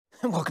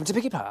and welcome to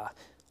Piggypower.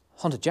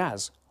 Honda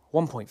Jazz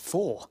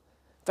 1.4.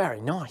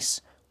 Very nice.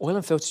 Oil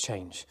and filter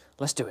change.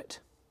 Let's do it.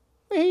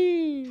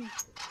 Whee!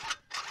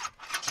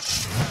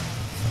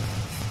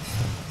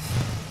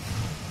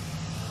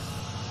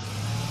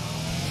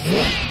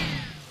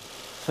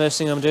 First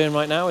thing I'm doing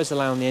right now is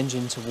allowing the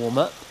engine to warm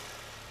up.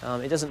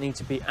 It doesn't need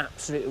to be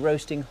absolutely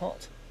roasting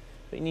hot,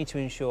 but you need to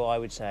ensure, I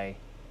would say,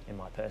 in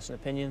my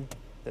personal opinion,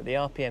 that the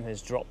RPM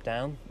has dropped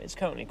down. It's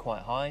currently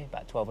quite high,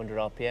 about 1200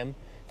 RPM,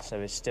 so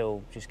it's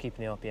still just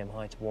keeping the RPM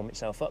high to warm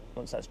itself up.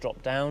 Once that's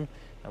dropped down,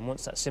 and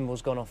once that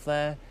symbol's gone off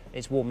there,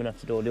 it's warm enough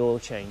to do the oil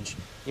change.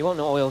 You want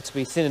the oil to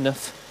be thin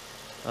enough,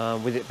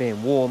 with it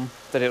being warm,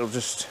 that it'll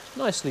just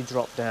nicely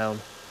drop down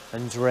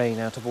and drain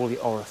out of all the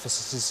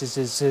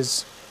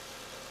orifices.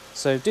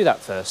 So do that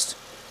first.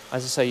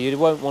 As I say, you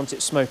won't want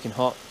it smoking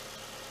hot.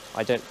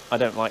 I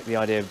don't like the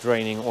idea of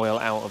draining oil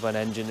out of an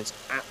engine that's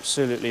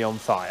absolutely on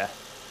fire.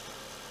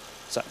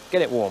 So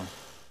get it warm.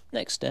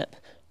 Next step,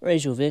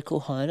 raise your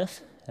vehicle high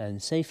enough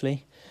and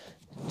safely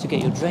to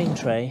get your drain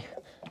tray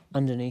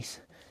underneath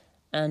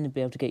and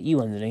be able to get you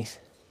underneath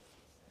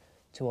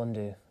to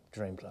undo the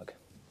drain plug.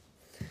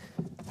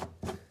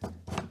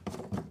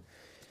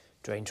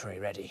 Drain tray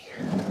ready.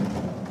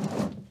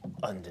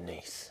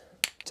 Underneath.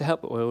 To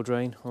help the oil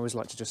drain, I always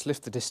like to just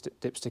lift the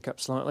dipstick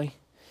up slightly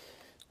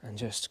and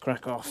just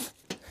crack off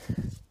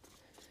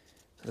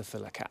the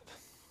filler cap,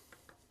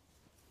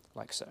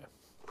 like so.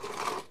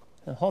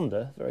 Now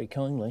Honda, very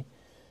kindly,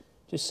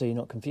 just so you're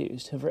not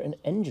confused, have written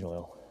engine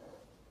oil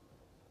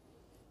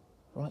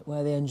right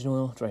where the engine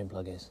oil drain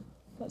plug is.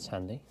 That's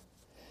handy.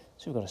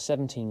 So we've got a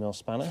 17mm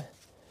spanner,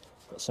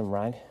 got some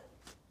rag,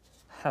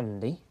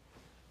 handy,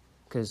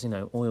 because, you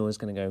know, oil is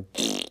going to go,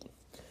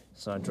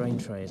 so our drain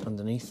tray is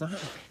underneath that.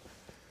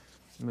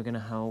 And we're going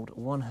to hold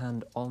one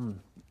hand on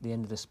the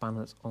end of the spanner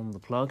that's on the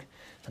plug,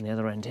 and the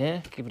other end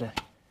here, give it a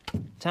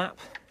tap,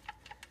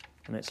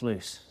 and it's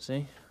loose,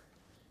 see?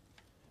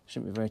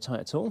 Shouldn't be very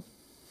tight at all.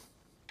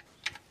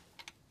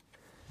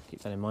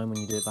 Keep that in mind when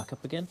you do it back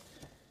up again.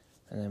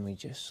 And then we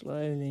just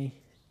slowly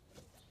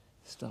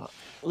start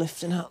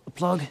lifting out the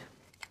plug.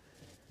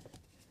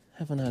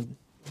 Having a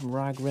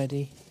rag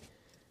ready.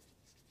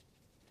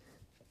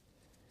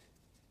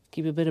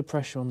 Keep a bit of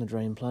pressure on the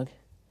drain plug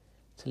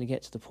till you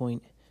get to the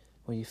point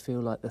where you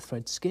feel like the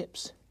thread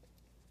skips,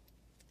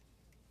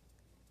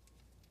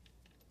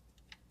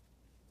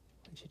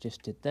 which you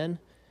just did then,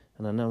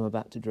 and I know I'm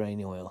about to drain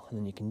the oil, and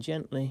then you can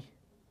gently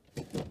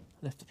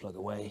lift the plug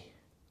away,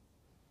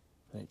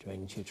 let it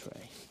drain into your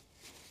tray.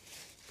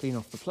 Clean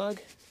off the plug.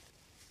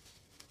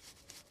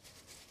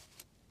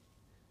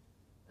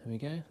 There we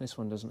go, this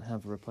one doesn't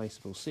have a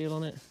replaceable seal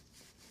on it.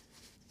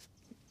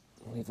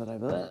 Leave that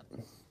over there,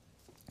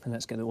 and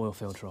let's get the oil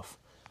filter off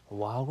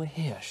while we're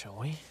here, shall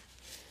we?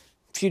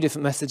 Few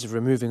different methods of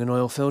removing an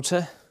oil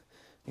filter.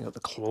 You've got the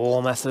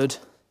claw method,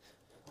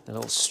 the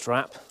little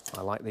strap.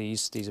 I like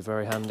these are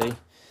very handy.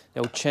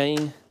 The old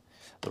chain,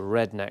 the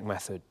redneck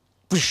method.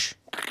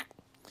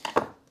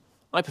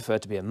 I prefer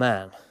to be a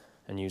man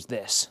and use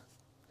this.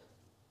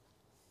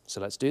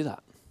 So let's do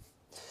that.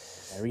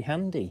 Very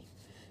handy.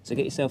 So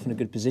get yourself in a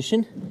good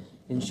position.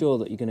 Ensure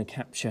that you're going to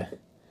capture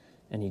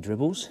any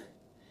dribbles.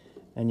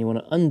 And you want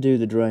to undo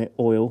the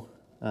oil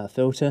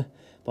filter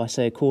by,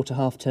 say, a quarter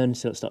half turn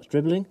until it starts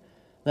dribbling.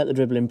 Let the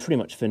dribbling pretty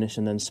much finish,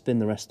 and then spin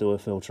the rest of the oil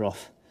filter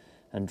off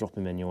and drop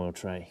him in your oil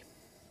tray.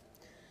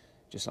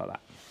 Just like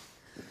that.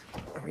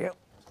 There we go.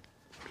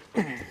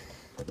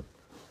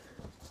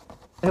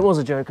 It was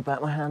a joke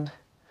about my hand.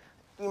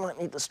 You might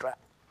need the strap.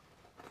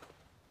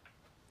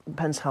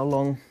 Depends how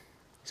long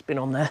it's been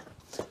on there.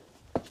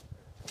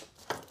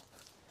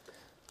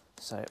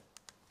 So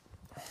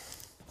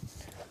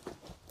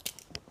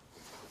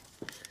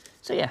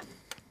yeah,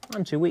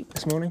 I'm too weak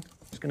this morning.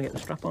 Just going to get the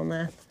strap on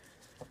there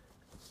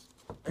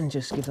and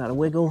just give that a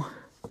wiggle.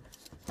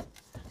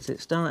 As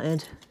it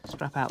started,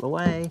 strap out the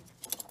way,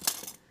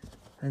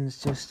 and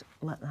just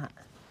let that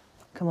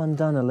come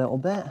undone a little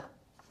bit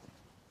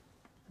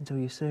until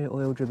you see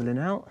oil dribbling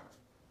out.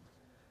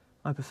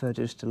 I prefer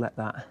just to let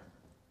that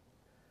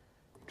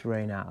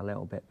drain out a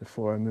little bit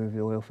before I remove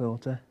the oil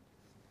filter.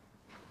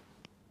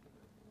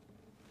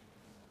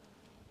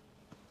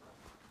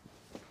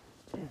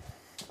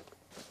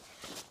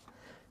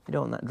 You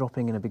don't want that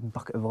dropping in a big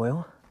bucket of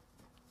oil.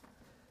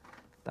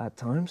 Bad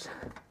times.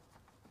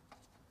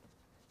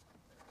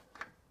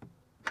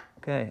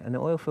 Okay, and the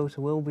oil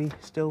filter will be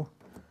still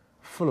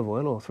full of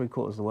oil, or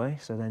 3/4 of the way,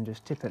 so then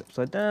just tip it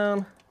upside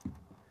down,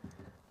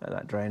 let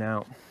that drain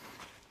out.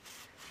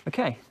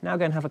 Okay, now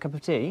go and have a cup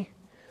of tea,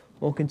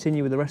 or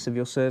continue with the rest of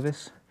your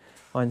service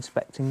by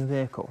inspecting the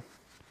vehicle.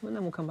 And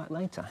then we'll come back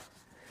later,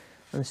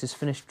 when this is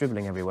finished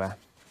dribbling everywhere.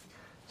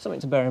 Something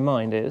to bear in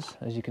mind is,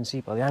 as you can see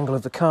by the angle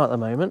of the car at the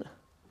moment,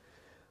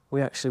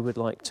 we actually would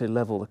like to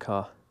level the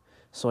car.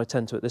 So I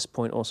tend to, at this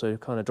point, also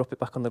kind of drop it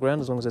back on the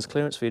ground as long as there's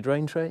clearance for your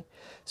drain tray,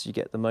 so you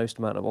get the most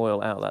amount of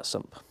oil out of that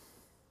sump.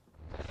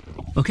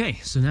 Okay,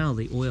 so now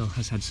the oil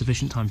has had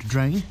sufficient time to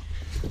drain.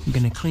 I'm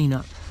going to clean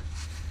up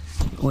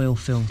the oil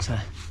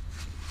filter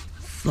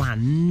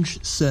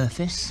flange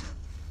surface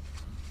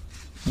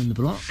on the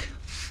block.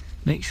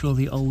 Make sure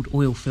the old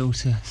oil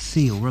filter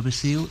seal, rubber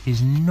seal,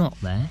 is not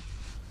there.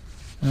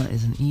 That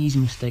is an easy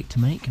mistake to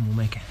make and will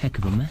make a heck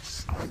of a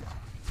mess.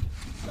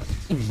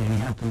 It usually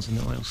only happens when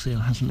the oil seal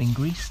hasn't been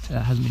greased,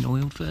 hasn't been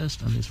oiled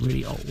first, and is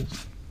really old.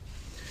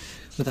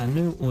 With our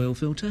new oil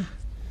filter,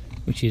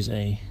 which is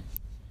a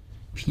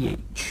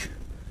pH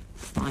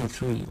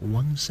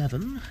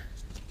 5317,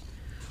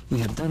 we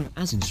have done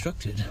as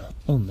instructed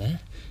on there.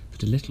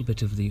 Put a little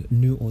bit of the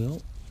new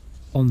oil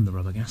on the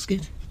rubber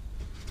gasket.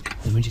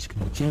 Then we're just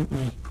going to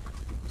gently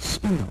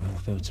spin that oil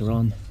filter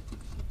on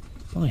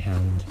by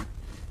hand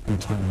and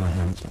tighten my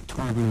hand. It's like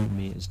 12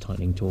 millimeters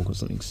tightening torque or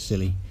something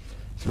silly.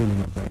 It's really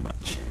not very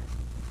much.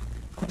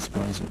 Quite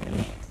surprising,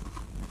 really.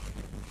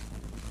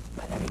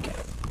 But there we go.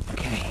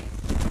 Okay.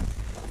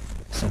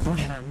 So by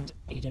hand,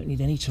 you don't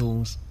need any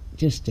tools.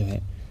 Just do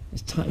it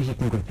as tight as you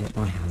can grip it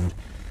by hand.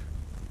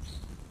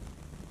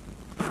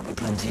 That'll be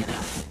plenty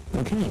enough.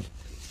 Okay.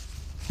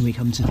 When we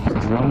come to the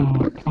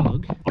drain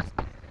plug,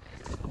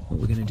 what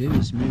we're going to do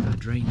is move our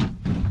drain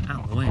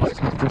out of the way so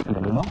it's not dripping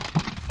anymore.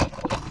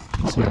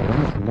 So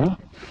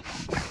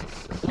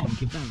and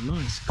give that a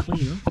nice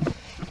clean up.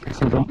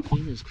 So that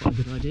clean is quite a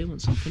good idea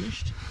once I'm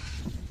finished.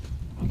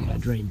 Get our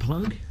drain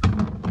plug.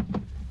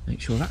 Make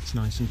sure that's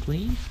nice and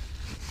clean.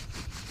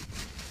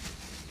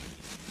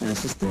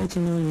 This is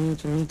 39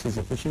 Newton meters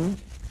officially.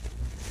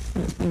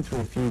 It's been through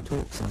a few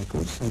torque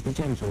cycles, so be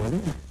gentle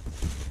with it.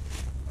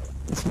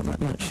 It's not that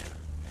much.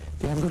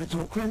 If you haven't got a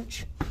torque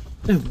wrench,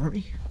 don't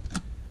worry.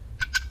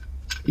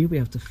 You'll be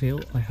able to feel,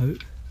 I hope,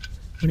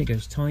 when it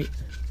goes tight,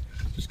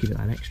 just give it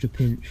that extra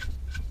pinch.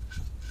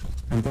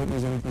 And don't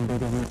use anything bigger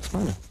than that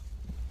spanner.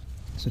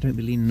 So don't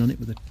be leaning on it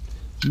with a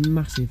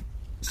massive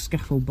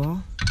scaffold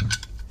bar.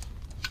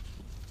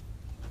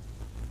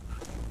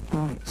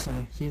 Right, so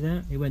see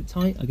there, it went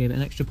tight, I gave it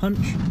an extra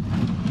punch.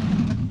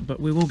 But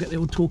we will get the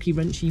old torquey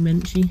wrenchy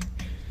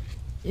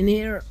in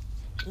here.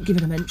 Give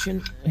it a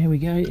mention. Here we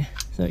go,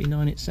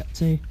 39 it's set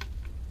to.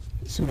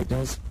 So it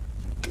does.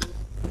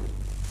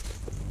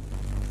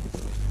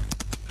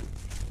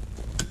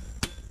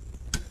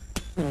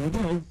 There we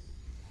go.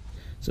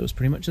 So it's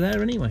pretty much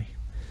there anyway.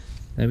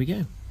 There we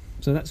go.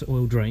 So that's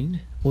oil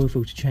drained, oil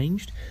filter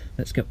changed.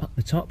 Let's go up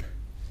the top,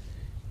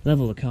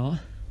 level the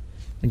car,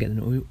 and get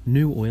the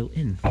new oil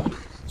in.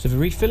 So for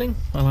refilling,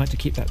 I like to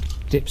keep that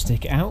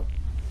dipstick out.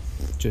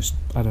 Just,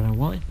 I don't know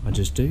why, I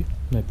just do.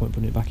 No point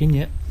putting it back in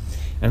yet.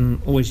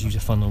 And always use a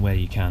funnel where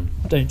you can.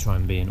 Don't try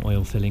and be an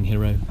oil filling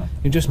hero.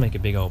 You'll just make a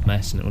big old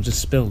mess and it'll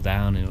just spill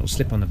down and it'll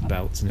slip on the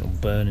belts and it'll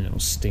burn and it'll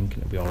stink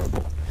and it'll be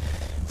horrible.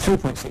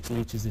 3.6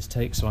 litres this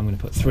takes, so I'm going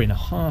to put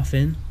 3.5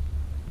 in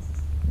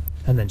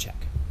and then check.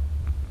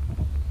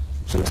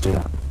 So let's do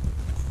that.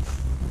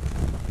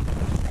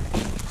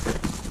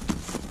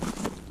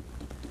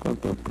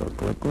 Look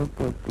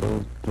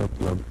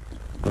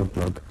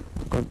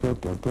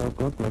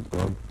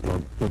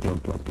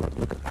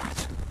at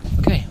that.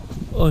 Okay,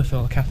 oil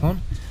filter cap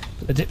on,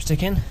 put the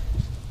dipstick in,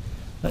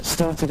 let's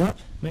start it up,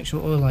 make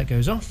sure oil light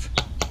goes off,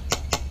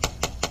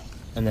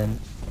 and then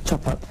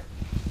top up,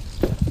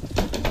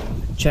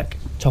 check,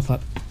 top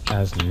up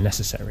as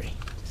necessary.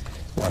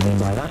 What I mean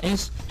by that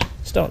is,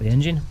 start the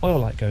engine, oil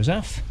light goes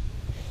off,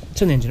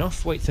 turn the engine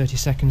off, wait 30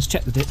 seconds,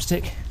 check the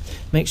dipstick,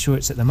 make sure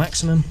it's at the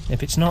maximum.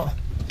 If it's not,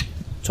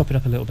 top it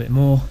up a little bit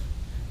more,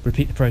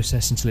 repeat the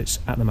process until it's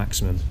at the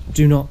maximum.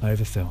 Do not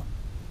overfill.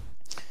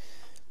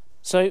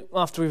 So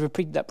after we've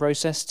repeated that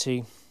process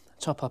to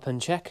top up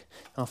and check,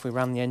 after we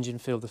ran the engine,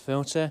 filled the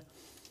filter,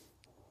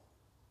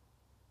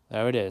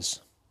 there it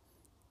is.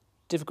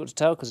 Difficult to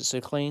tell because it's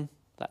so clean.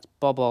 That's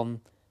bob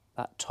on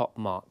that top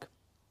mark.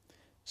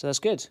 So that's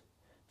good.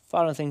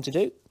 Final thing to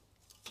do,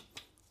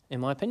 in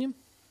my opinion,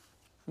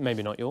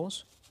 maybe not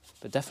yours,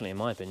 but definitely in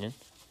my opinion,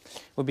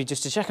 would be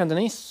just to check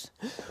underneath.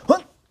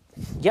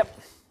 Yep,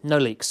 no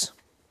leaks.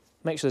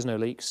 Make sure there's no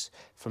leaks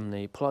from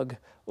the plug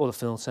or the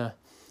filter.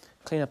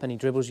 Clean up any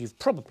dribbles you've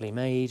probably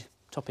made,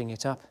 topping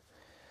it up,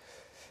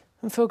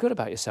 and feel good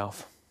about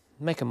yourself.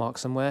 Make a mark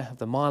somewhere of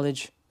the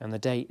mileage and the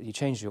date that you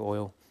changed your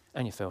oil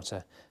and your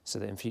filter, so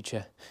that in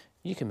future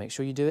you can make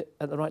sure you do it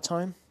at the right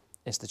time.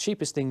 It's the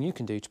cheapest thing you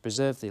can do to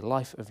preserve the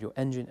life of your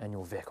engine and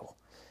your vehicle.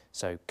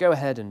 So go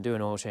ahead and do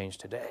an oil change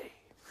today.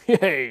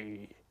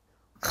 Yay!